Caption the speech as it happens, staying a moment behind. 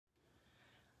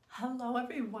Hello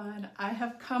everyone, I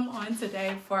have come on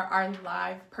today for our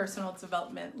live personal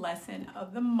development lesson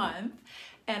of the month,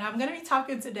 and I'm going to be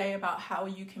talking today about how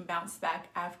you can bounce back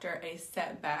after a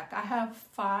setback. I have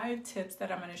 5 tips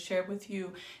that I'm going to share with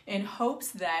you in hopes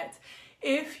that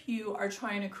if you are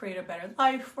trying to create a better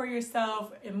life for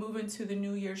yourself and move into the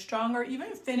new year strong, or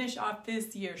even finish off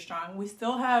this year strong, we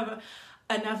still have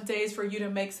enough days for you to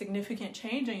make significant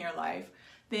change in your life,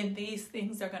 then these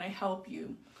things are going to help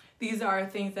you. These are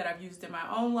things that I've used in my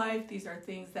own life. These are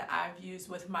things that I've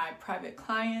used with my private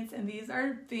clients. And these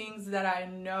are things that I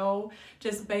know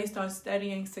just based on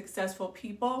studying successful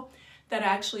people that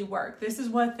actually work. This is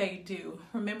what they do.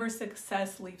 Remember,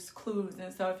 success leaves clues.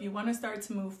 And so if you want to start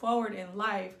to move forward in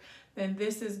life, then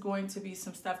this is going to be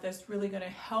some stuff that's really going to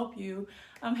help you.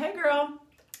 Hey girl,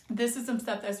 this is some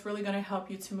stuff that's really going to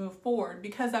help you to move forward,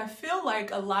 because I feel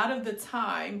like a lot of the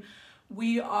time,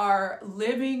 we are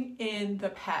living in the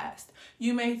past.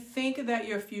 You may think that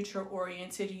you're future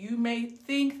oriented. You may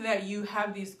think that you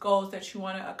have these goals that you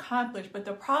want to accomplish, but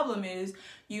the problem is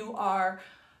you are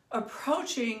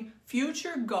approaching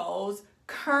future goals,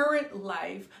 current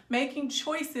life, making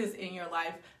choices in your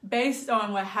life based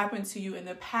on what happened to you in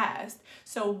the past.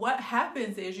 So what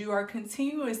happens is you are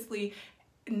continuously,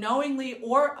 knowingly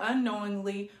or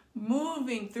unknowingly,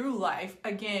 moving through life,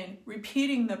 again,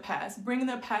 repeating the past, bringing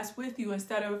the past with you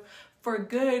instead of, for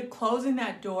good, closing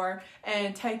that door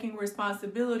and taking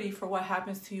responsibility for what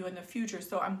happens to you in the future.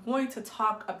 So I'm going to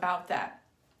talk about that.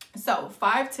 So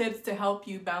 5 tips to help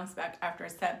you bounce back after a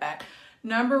setback.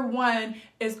 Number 1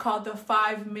 is called the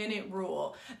 5-minute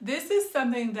rule. This is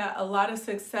something that a lot of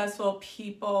successful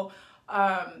people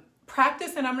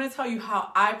practice, and I'm going to tell you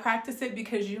how I practice it,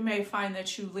 because you may find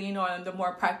that you lean on the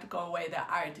more practical way that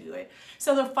I do it.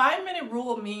 So the 5-minute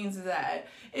rule means that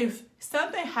if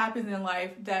something happens in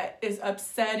life that is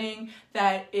upsetting,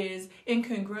 that is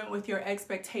incongruent with your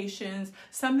expectations,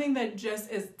 something that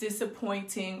just is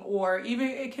disappointing, or even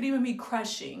it could even be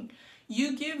crushing,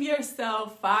 you give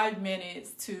yourself 5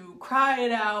 minutes to cry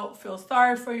it out, feel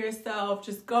sorry for yourself,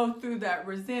 just go through that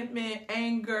resentment,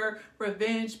 anger,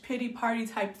 revenge, pity party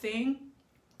type thing.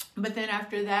 But then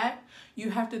after that, you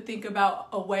have to think about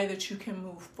a way that you can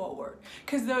move forward.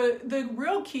 Because the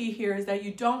real key here is that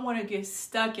you don't want to get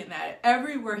stuck in that.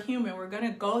 We're human, we're going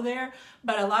to go there,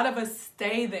 but a lot of us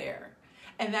stay there.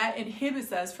 And that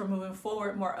inhibits us from moving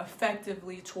forward more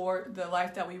effectively toward the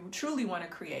life that we truly want to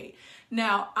create.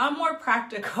 Now, I'm more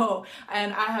practical,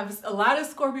 and I have a lot of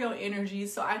Scorpio energy,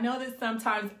 so I know that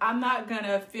sometimes I'm not going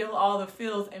to feel all the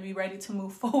feels and be ready to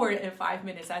move forward in 5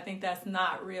 minutes. I think that's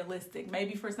not realistic.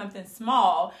 Maybe for something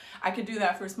small, I could do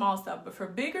that for small stuff, but for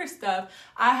bigger stuff,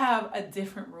 I have a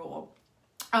different rule.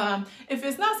 If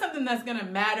it's not something that's going to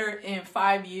matter in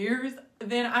 5 years,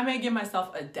 then I may give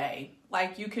myself a day.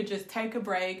 Like, you could just take a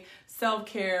break,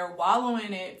 self-care, wallow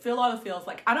in it, feel all the feels.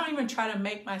 Like, I don't even try to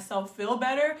make myself feel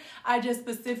better. I just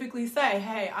specifically say,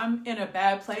 hey, I'm in a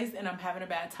bad place and I'm having a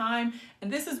bad time,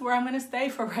 and this is where I'm going to stay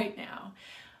for right now.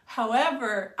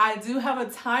 However, I do have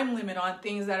a time limit on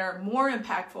things that are more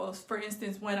impactful. For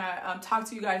instance, when I talked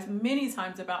to you guys many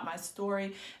times about my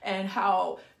story and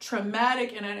how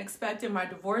traumatic and unexpected my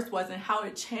divorce was, and how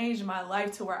it changed my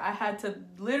life to where I had to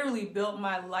literally build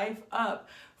my life up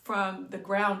from the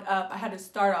ground up. I had to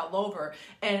start all over.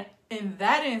 And in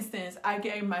that instance, I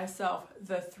gave myself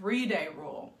the 3-day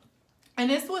rule. And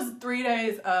this was 3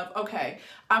 days of, okay,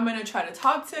 I'm going to try to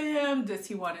talk to him. Does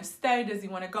he want to stay? Does he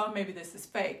want to go? Maybe this is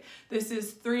fake. This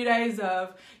is 3 days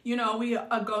of, we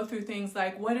go through things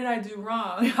like, what did I do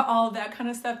wrong? All that kind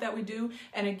of stuff that we do.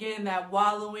 And again, that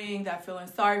wallowing, that feeling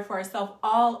sorry for ourselves,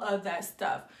 all of that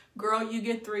stuff. Girl, you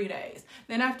get 3 days.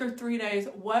 Then after 3 days,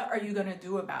 what are you going to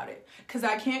do about it? Because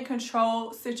I can't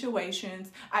control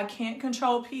situations. I can't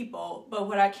control people. But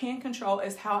what I can control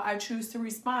is how I choose to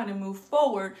respond and move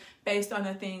forward based on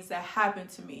the things that happen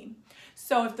to me.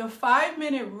 So if the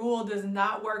 5-minute rule does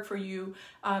not work for you,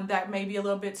 that may be a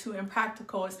little bit too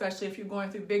impractical, especially if you're going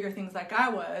through bigger things like I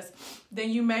was, then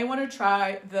you may want to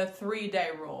try the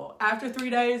 3-day rule. After 3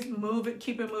 days, move it,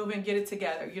 keep it moving, get it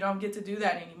together. You don't get to do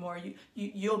that anymore.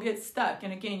 You'll get stuck.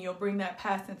 And again, you'll bring that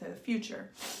past into the future.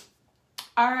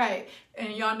 All right.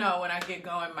 And y'all know when I get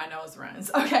going, my nose runs.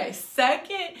 Okay.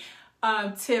 Second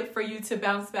tip for you to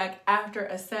bounce back after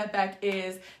a setback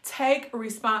is take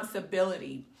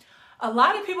responsibility. A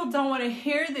lot of people don't want to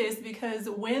hear this, because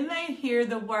when they hear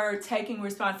the word taking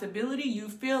responsibility, you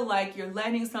feel like you're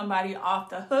letting somebody off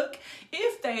the hook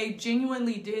if they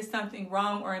genuinely did something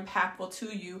wrong or impactful to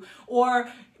you,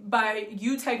 or by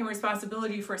you taking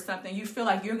responsibility for something, you feel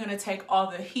like you're going to take all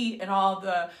the heat and all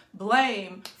the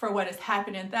blame for what is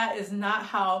happening. That is not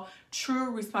how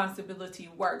true responsibility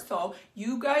works. So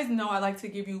you guys know I like to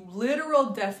give you literal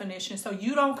definitions so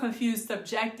you don't confuse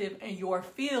subjective and your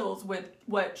feels with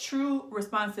what true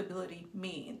responsibility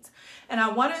means. And I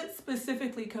want to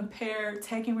specifically compare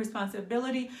taking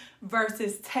responsibility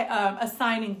versus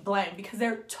assigning blame, because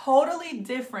they're totally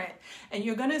different. And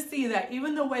you're going to see that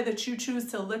even the way that you choose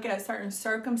to look at certain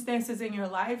circumstances in your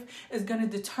life is going to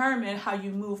determine how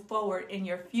you move forward in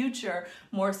your future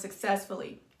more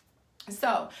successfully.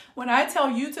 So when I tell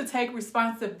you to take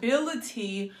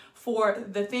responsibility for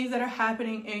the things that are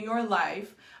happening in your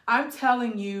life, I'm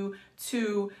telling you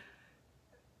to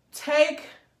take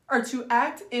or to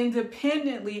act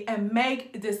independently and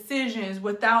make decisions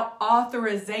without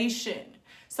authorization.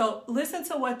 So listen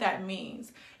to what that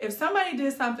means. If somebody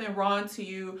did something wrong to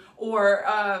you, or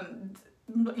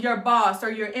your boss, or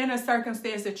you're in a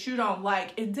circumstance that you don't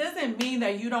like, it doesn't mean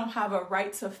that you don't have a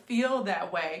right to feel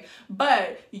that way,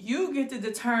 but you get to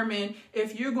determine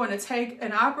if you're going to take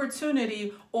an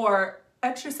opportunity or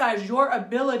exercise your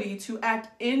ability to act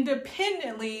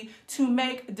independently to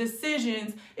make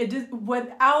decisions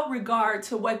without regard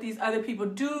to what these other people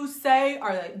do, say.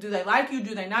 Do they like you?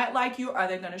 Do they not like you? Are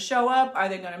they going to show up? Are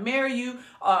they going to marry you?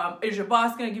 Is your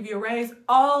boss going to give you a raise?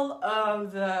 All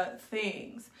of the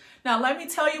things. Now, let me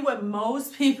tell you what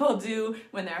most people do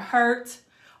when they're hurt,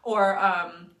 or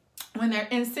when they're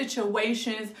in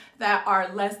situations that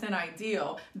are less than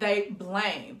ideal. They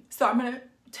blame. So I'm going to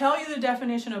tell you the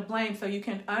definition of blame so you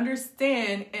can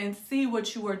understand and see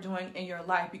what you are doing in your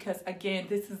life. Because again,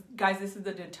 this is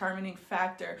the determining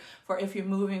factor for if you're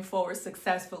moving forward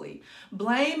successfully.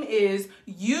 Blame is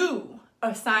you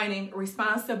assigning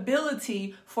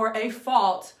responsibility for a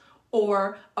fault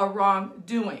or a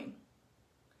wrongdoing.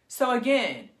 So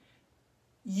again,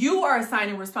 you are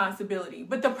assigning responsibility.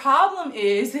 But the problem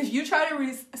is, if you try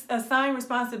to assign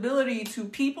responsibility to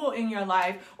people in your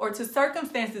life or to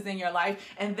circumstances in your life,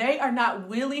 and they are not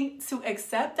willing to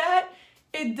accept that,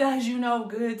 it does you no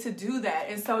good to do that.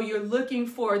 And so you're looking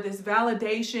for this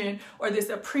validation or this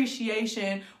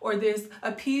appreciation or this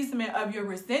appeasement of your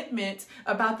resentment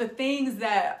about the things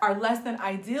that are less than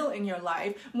ideal in your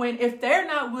life, when if they're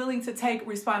not willing to take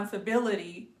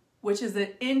responsibility, which is an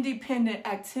independent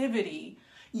activity,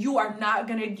 you are not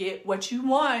going to get what you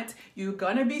want. You're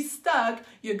going to be stuck.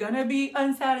 You're going to be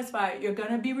unsatisfied. You're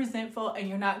going to be resentful, and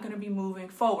you're not going to be moving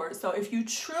forward. So if you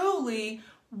truly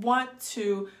want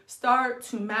to start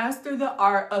to master the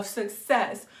art of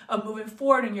success, of moving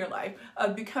forward in your life,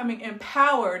 of becoming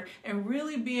empowered and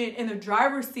really being in the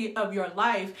driver's seat of your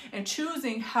life and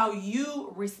choosing how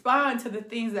you respond to the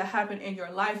things that happen in your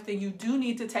life, then you do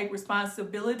need to take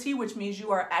responsibility, which means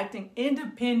you are acting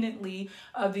independently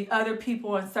of the other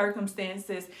people and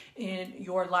circumstances in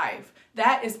your life.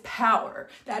 That is power.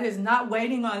 That is not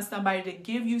waiting on somebody to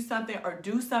give you something or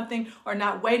do something, or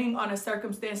not waiting on a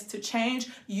circumstance to change.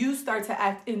 You start to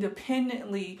act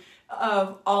independently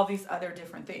of all these other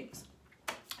different things.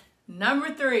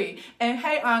 Number 3, and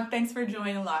hey, thanks for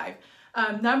joining live.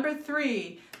 Number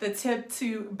 3, the tip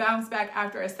to bounce back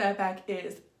after a setback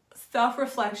is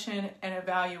self-reflection and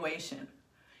evaluation.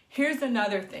 Here's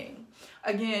another thing.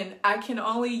 Again, I can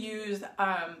only use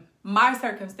my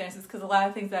circumstances because a lot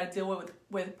of things that I deal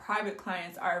with private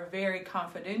clients are very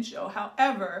confidential.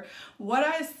 However, what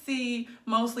I see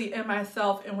mostly in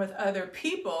myself and with other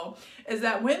people is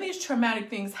that when these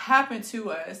traumatic things happen to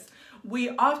us, we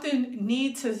often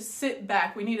need to sit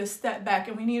back, we need to step back,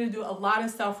 and we need to do a lot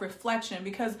of self-reflection,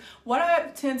 because what I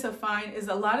tend to find is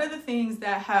a lot of the things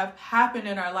that have happened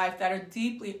in our life that are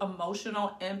deeply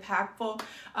emotional, impactful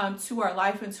to our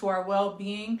life and to our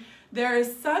well-being, there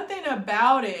is something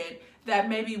about it that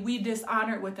maybe we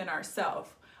dishonored within ourselves.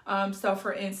 So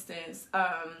for instance,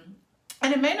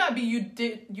 and it may not be you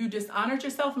dishonored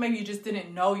yourself, maybe you just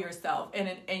didn't know yourself,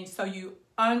 and so you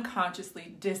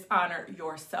unconsciously dishonor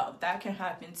yourself. That can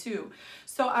happen too.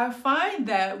 So I find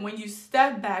that when you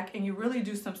step back and you really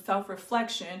do some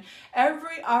self-reflection,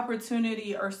 every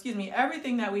opportunity, or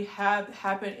everything that we have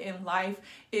happen in life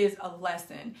is a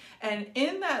lesson. And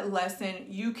in that lesson,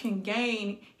 you can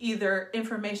gain either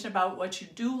information about what you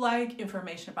do like,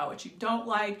 information about what you don't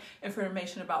like,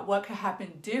 information about what could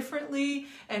happen differently,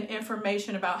 and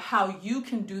information about how you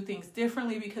can do things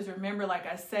differently, because remember, like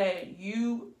I said,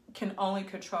 you can only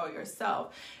control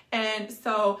yourself. And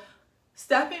so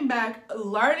stepping back,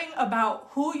 learning about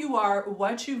who you are,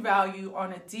 what you value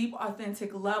on a deep,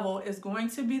 authentic level is going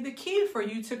to be the key for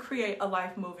you to create a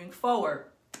life moving forward.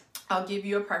 I'll give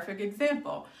you a perfect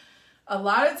example. A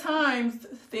lot of times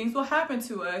things will happen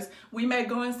to us. We may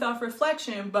go in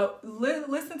self-reflection, but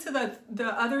listen to the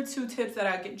other two tips that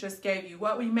I just gave you.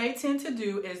 What we may tend to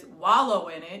do is wallow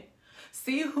in it,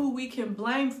 see who we can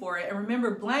blame for it. And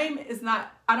remember, blame is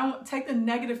not, I don't take the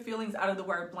negative feelings out of the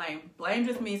word blame. Blame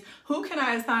just means who can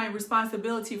I assign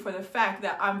responsibility for the fact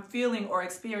that I'm feeling or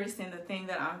experiencing the thing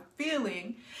that I'm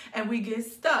feeling, and we get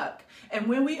stuck. And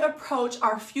when we approach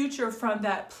our future from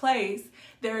that place,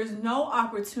 there is no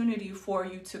opportunity for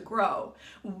you to grow.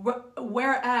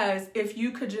 Whereas if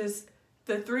you could just,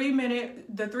 the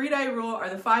 3-day rule or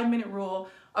the 5-minute rule,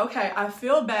 okay, I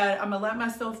feel bad, I'm gonna let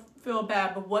myself feel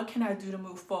bad, but what can I do to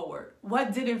move forward?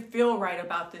 What didn't feel right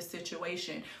about this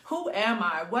situation? Who am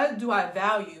I? What do I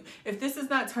value? If this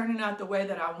is not turning out the way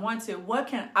that I wanted, what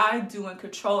can I do and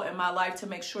control in my life to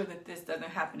make sure that this doesn't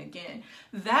happen again?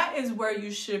 That is where you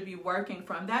should be working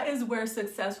from. That is where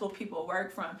successful people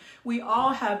work from. We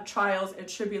all have trials and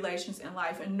tribulations in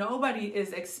life, and nobody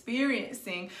is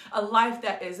experiencing a life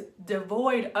that is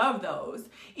devoid of those.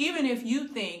 Even if you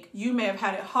think you may have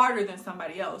had it harder than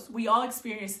somebody else, we all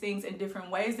experience things in different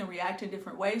ways and react in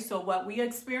different ways. So what we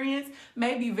experience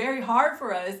may be very hard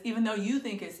for us, even though you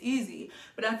think it's easy.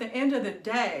 But at the end of the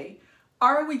day,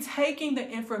 are we taking the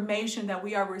information that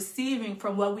we are receiving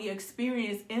from what we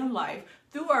experience in life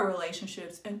through our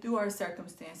relationships and through our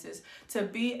circumstances to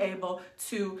be able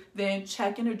to then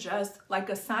check and adjust, like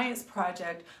a science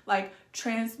project, like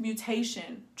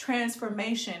transmutation,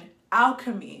 transformation,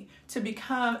 alchemy, to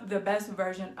become the best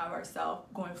version of ourselves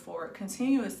going forward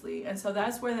continuously? And so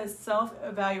that's where that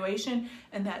self-evaluation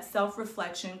and that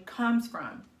self-reflection comes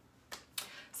from.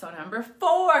 So number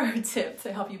 4 tip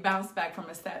to help you bounce back from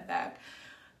a setback,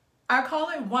 I call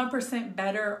it 1%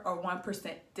 better or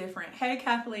 1% different. Hey,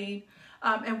 Kathleen.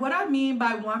 And what I mean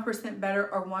by 1% better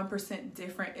or 1%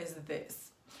 different is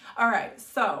this. All right,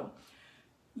 so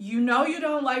you know you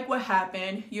don't like what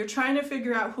happened. You're trying to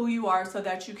figure out who you are so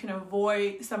that you can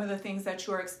avoid some of the things that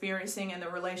you're experiencing and the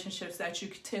relationships that you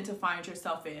tend to find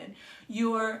yourself in.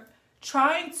 You're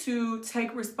trying to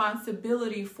take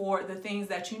responsibility for the things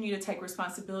that you need to take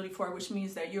responsibility for, which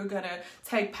means that you're going to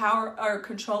take power or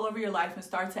control over your life and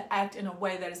start to act in a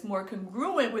way that is more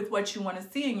congruent with what you want to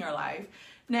see in your life.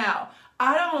 Now,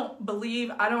 I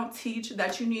don't teach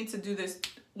that you need to do this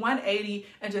 180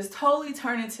 and just totally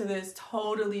turn into this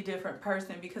totally different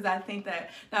person, because I think that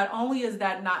not only is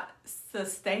that not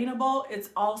sustainable,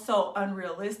 it's also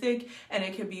unrealistic and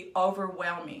it can be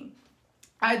overwhelming.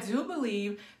 I do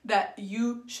believe that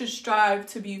you should strive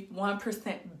to be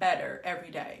 1% better every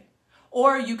day.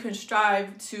 Or you can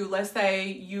strive to, let's say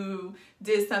you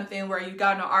did something where you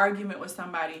got in an argument with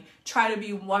somebody, try to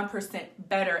be 1%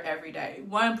 better every day,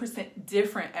 1%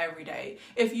 different every day.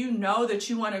 If you know that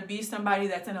you want to be somebody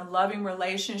that's in a loving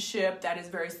relationship, that is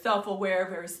very self-aware,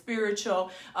 very spiritual,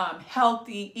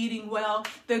 healthy, eating well,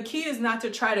 the key is not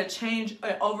to try to change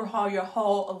and overhaul your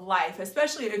whole life,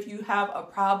 especially if you have a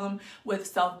problem with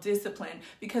self-discipline.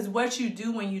 Because what you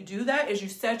do when you do that is you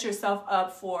set yourself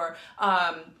up for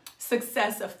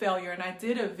success of failure. And I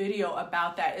did a video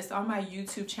about that. It's on my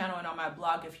YouTube channel and on my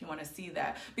blog if you want to see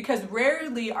that. Because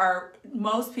rarely are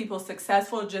most people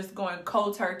successful just going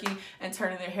cold turkey and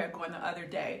turning their hair going the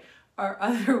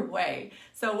other way.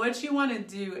 So what you want to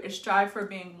do is strive for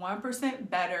being 1%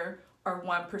 better or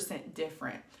 1%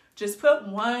 different. Just put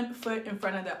one foot in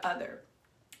front of the other.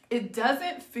 It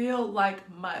doesn't feel like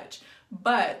much,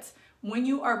 but when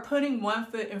you are putting one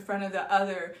foot in front of the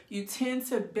other, you tend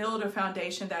to build a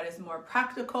foundation that is more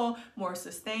practical, more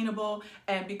sustainable,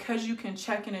 and because you can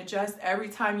check and adjust every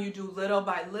time you do little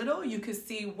by little, you can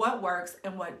see what works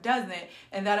and what doesn't,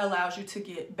 and that allows you to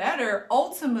get better,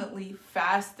 ultimately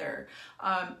faster.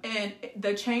 And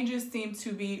the changes seem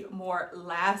to be more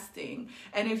lasting.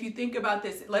 And if you think about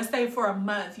this, let's say for a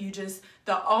month,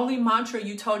 the only mantra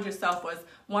you told yourself was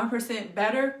 1%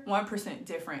 better, 1%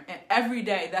 different. And every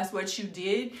day, that's what you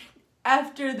did.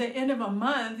 After the end of a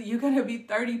month, you're going to be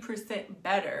 30%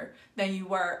 better than you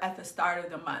were at the start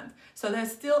of the month. So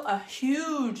that's still a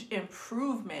huge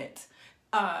improvement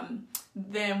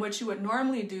than what you would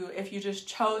normally do if you just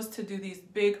chose to do these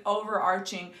big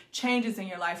overarching changes in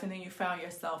your life and then you found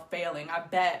yourself failing. I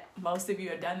bet most of you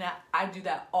have done that. I do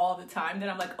that all the time. Then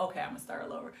I'm like, okay, I'm gonna start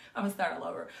all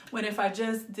over. When if I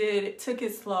just took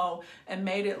it slow and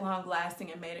made it long lasting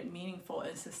and made it meaningful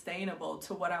and sustainable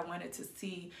to what I wanted to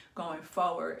see going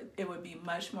forward, it would be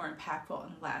much more impactful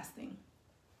and lasting.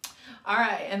 All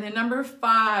right, and then number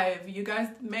 5, you guys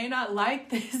may not like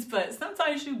this, but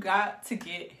sometimes you got to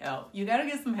get help. You got to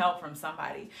get some help from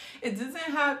somebody. It doesn't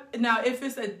have, now if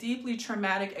it's a deeply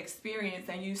traumatic experience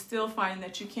and you still find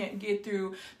that you can't get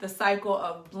through the cycle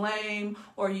of blame,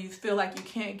 or you feel like you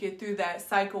can't get through that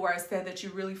cycle where I said that you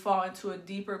really fall into a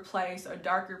deeper place, a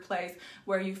darker place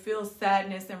where you feel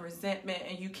sadness and resentment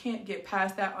and you can't get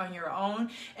past that on your own,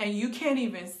 and you can't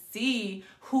even see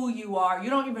who you are. You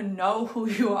don't even know who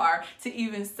you are to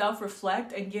even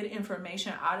self-reflect and get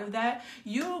information out of that.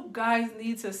 You guys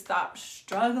need to stop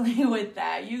struggling with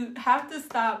that. You have to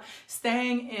stop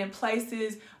staying in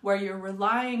places where you're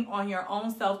relying on your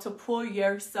own self to pull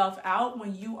yourself out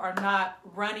when you are not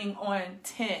running on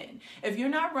 10. If you're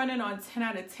not running on 10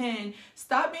 out of 10,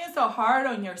 stop being so hard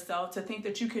on yourself to think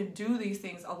that you can do these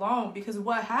things alone, because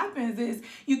what happens is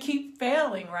you keep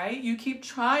failing, right? You keep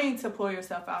trying to pull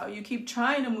yourself out. You keep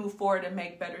trying to move forward and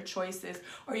make better choices,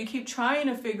 or you keep trying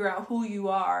to figure out who you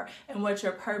are and what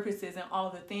your purpose is and all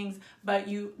the things, but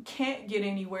you can't get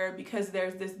anywhere because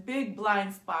there's this big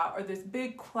blind spot or this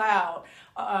big cloud,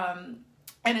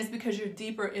 and it's because you're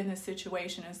deeper in the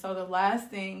situation. And so the last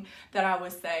thing that I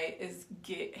would say is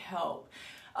get help.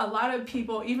 A lot of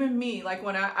people, even me, like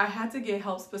when I had to get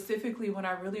help specifically when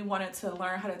I really wanted to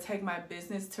learn how to take my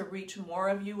business to reach more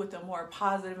of you with a more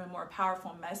positive and more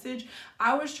powerful message,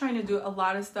 I was trying to do a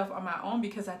lot of stuff on my own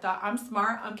because I thought, I'm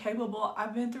smart, I'm capable,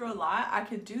 I've been through a lot, I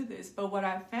could do this. But what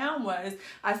I found was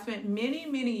I spent many,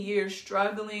 many years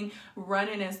struggling,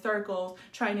 running in circles,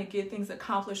 trying to get things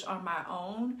accomplished on my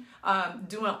own,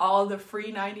 doing all the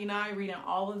free 99, reading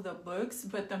all of the books.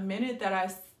 But the minute that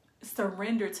I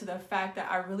surrender to the fact that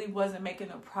I really wasn't making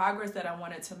the progress that I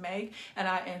wanted to make, and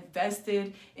I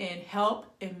invested in help,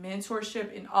 in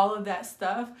mentorship, in all of that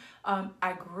stuff,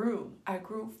 I grew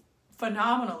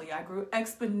phenomenally. I grew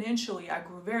exponentially. I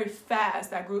grew very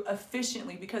fast. I grew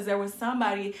efficiently because there was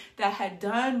somebody that had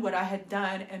done what I had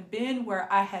done and been where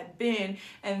I had been,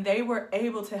 and they were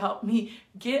able to help me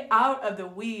get out of the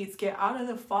weeds, get out of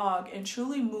the fog, and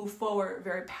truly move forward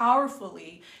very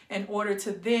powerfully in order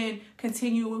to then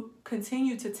continue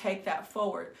to take that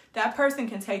forward. That person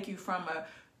can take you from a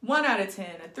 1 out of 10,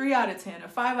 a 3 out of 10, a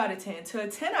 5 out of 10 to a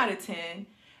 10 out of 10.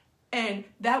 And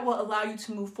that will allow you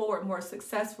to move forward more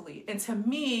successfully. And to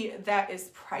me, that is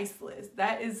priceless.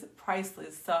 That is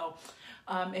priceless. So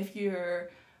if you're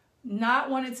not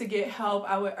wanting to get help,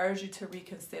 I would urge you to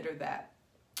reconsider that.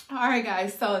 All right,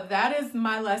 guys. So that is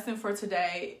my lesson for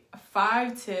today.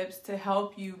 5 tips to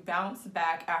help you bounce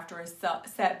back after a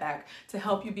setback, to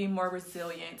help you be more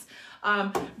resilient.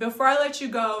 Before I let you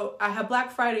go, I have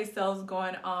Black Friday sales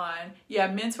going on. Yeah,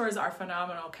 mentors are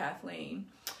phenomenal, Kathleen.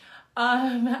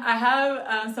 I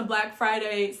have some Black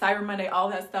Friday, Cyber Monday, all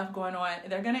that stuff going on.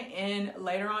 They're going to end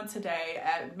later on today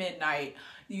at midnight.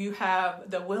 You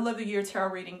have the Wheel of the Year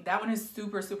tarot reading. That one is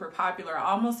super, super popular.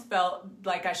 I almost felt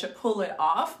like I should pull it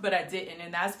off, but I didn't.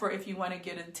 And that's for if you want to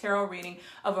get a tarot reading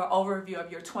of an overview of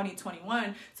your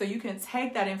 2021. So you can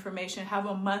take that information, have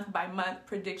a month-by-month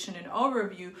prediction and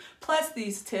overview, plus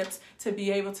these tips to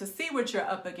be able to see what you're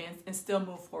up against and still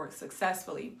move forward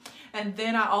successfully. And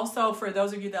then I also, for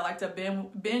those of you that like to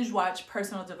binge watch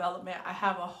personal development, I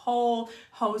have a whole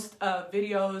host of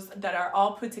videos that are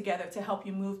all put together to help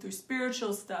you move through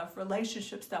spiritual stuff,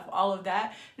 relationship stuff, all of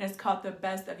that. And it's called the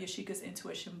Best of Yashica's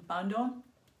Intuition Bundle.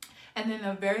 And then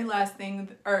the very last thing,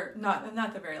 or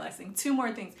not the very last thing, 2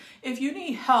 more things. If you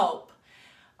need help,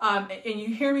 and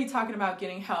you hear me talking about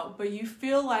getting help, but you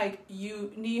feel like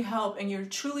you need help and you're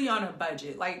truly on a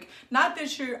budget. Like, not that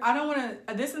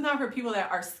this is not for people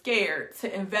that are scared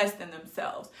to invest in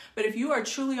themselves. But if you are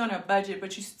truly on a budget,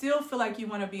 but you still feel like you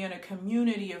want to be in a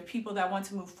community of people that want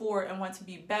to move forward and want to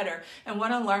be better and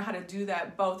want to learn how to do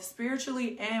that both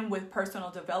spiritually and with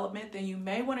personal development, then you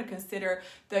may want to consider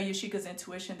the Yashica's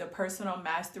Intuition, the Personal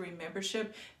Mastery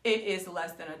membership. It is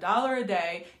less than $1 a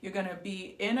day. You're going to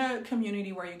be in a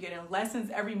community where you're getting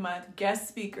lessons every month, guest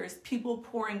speakers, people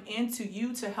pouring into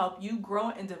you to help you grow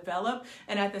and develop,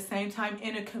 and at the same time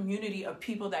in a community of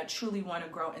people that truly want to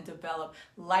grow and develop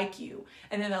like you.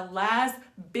 And then the last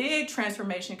big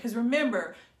transformation, because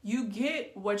remember, you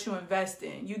get what you invest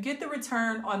in. You get the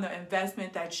return on the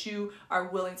investment that you are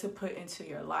willing to put into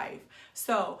your life.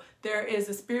 So there is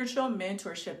a spiritual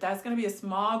mentorship. That's going to be a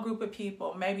small group of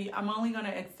people. Maybe I'm only going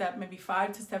to accept maybe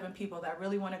 5 to 7 people that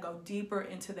really want to go deeper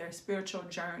into their spiritual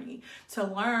journey to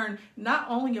learn not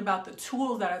only about the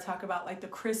tools that I talk about, like the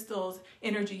crystals,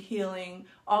 energy healing,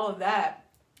 all of that,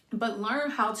 but learn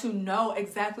how to know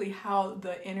exactly how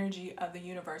the energy of the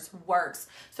universe works,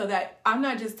 so that I'm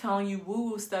not just telling you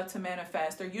woo-woo stuff to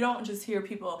manifest, or you don't just hear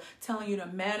people telling you to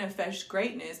manifest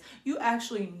greatness. You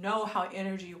actually know how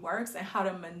energy works and how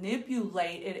to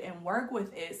manipulate it and work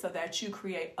with it so that you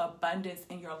create abundance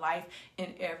in your life,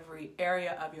 in every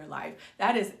area of your life.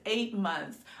 That is 8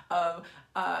 months of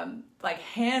like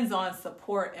hands-on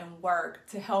support and work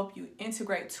to help you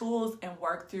integrate tools and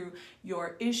work through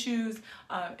your issues.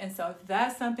 And so if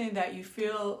that's something that you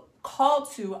feel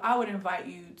called to, I would invite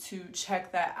you to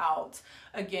check that out.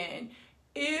 Again,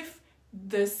 if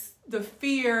the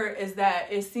fear is that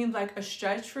it seems like a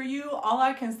stretch for you, all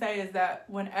I can say is that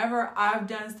whenever I've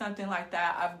done something like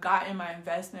that, I've gotten my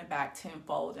investment back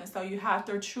tenfold. And so you have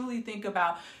to truly think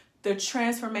about the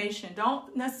transformation.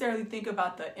 Don't necessarily think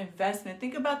about the investment.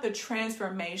 Think about the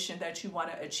transformation that you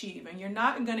want to achieve. And you're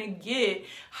not going to get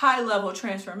high level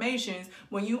transformations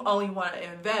when you only want to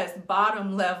invest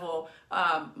bottom level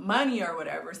money or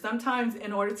whatever. Sometimes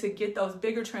in order to get those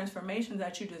bigger transformations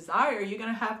that you desire, you're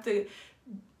going to have to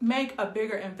make a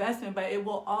bigger investment, but it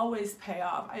will always pay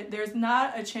off. There's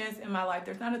not a chance in my life,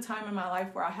 there's not a time in my life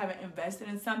where I haven't invested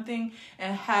in something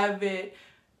and have it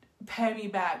pay me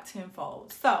back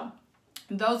tenfold. So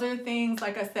those are things,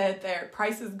 like I said, their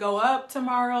prices go up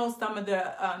tomorrow. Some of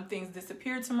the things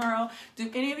disappear tomorrow. Do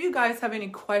any of you guys have any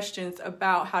questions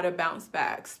about how to bounce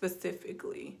back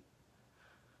specifically?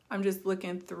 I'm just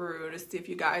looking through to see if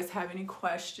you guys have any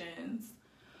questions.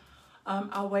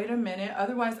 I'll wait a minute.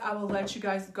 Otherwise, I will let you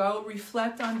guys go.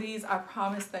 Reflect on these. I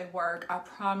promise they work. I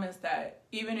promise that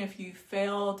even if you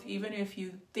failed, even if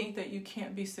you think that you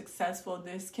can't be successful,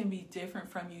 this can be different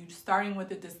from you. Starting with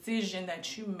the decision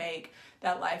that you make,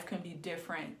 that life can be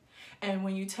different. And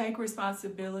when you take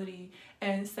responsibility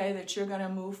and say that you're going to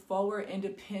move forward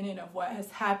independent of what has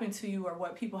happened to you or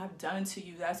what people have done to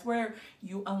you, that's where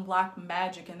you unlock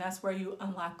magic, and that's where you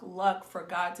unlock luck for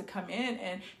God to come in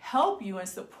and help you and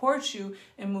support you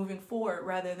in moving forward,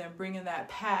 rather than bringing that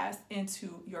past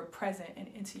into your present and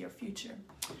into your future.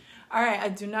 All right, I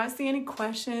do not see any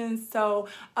questions. So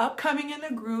upcoming in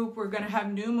the group, we're going to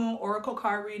have new moon oracle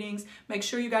card readings. Make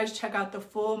sure you guys check out the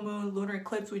full moon lunar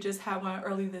eclipse. We just had one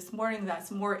early this morning.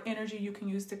 That's more energy you can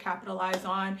use to capitalize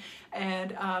on.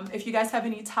 And if you guys have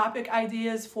any topic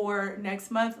ideas for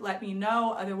next month, let me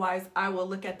know. Otherwise, I will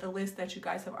look at the list that you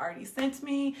guys have already sent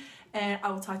me, and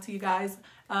I will talk to you guys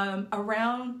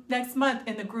around next month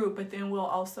in the group. But then we'll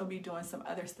also be doing some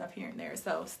other stuff here and there.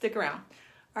 So stick around.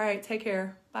 All right, take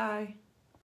care. Bye.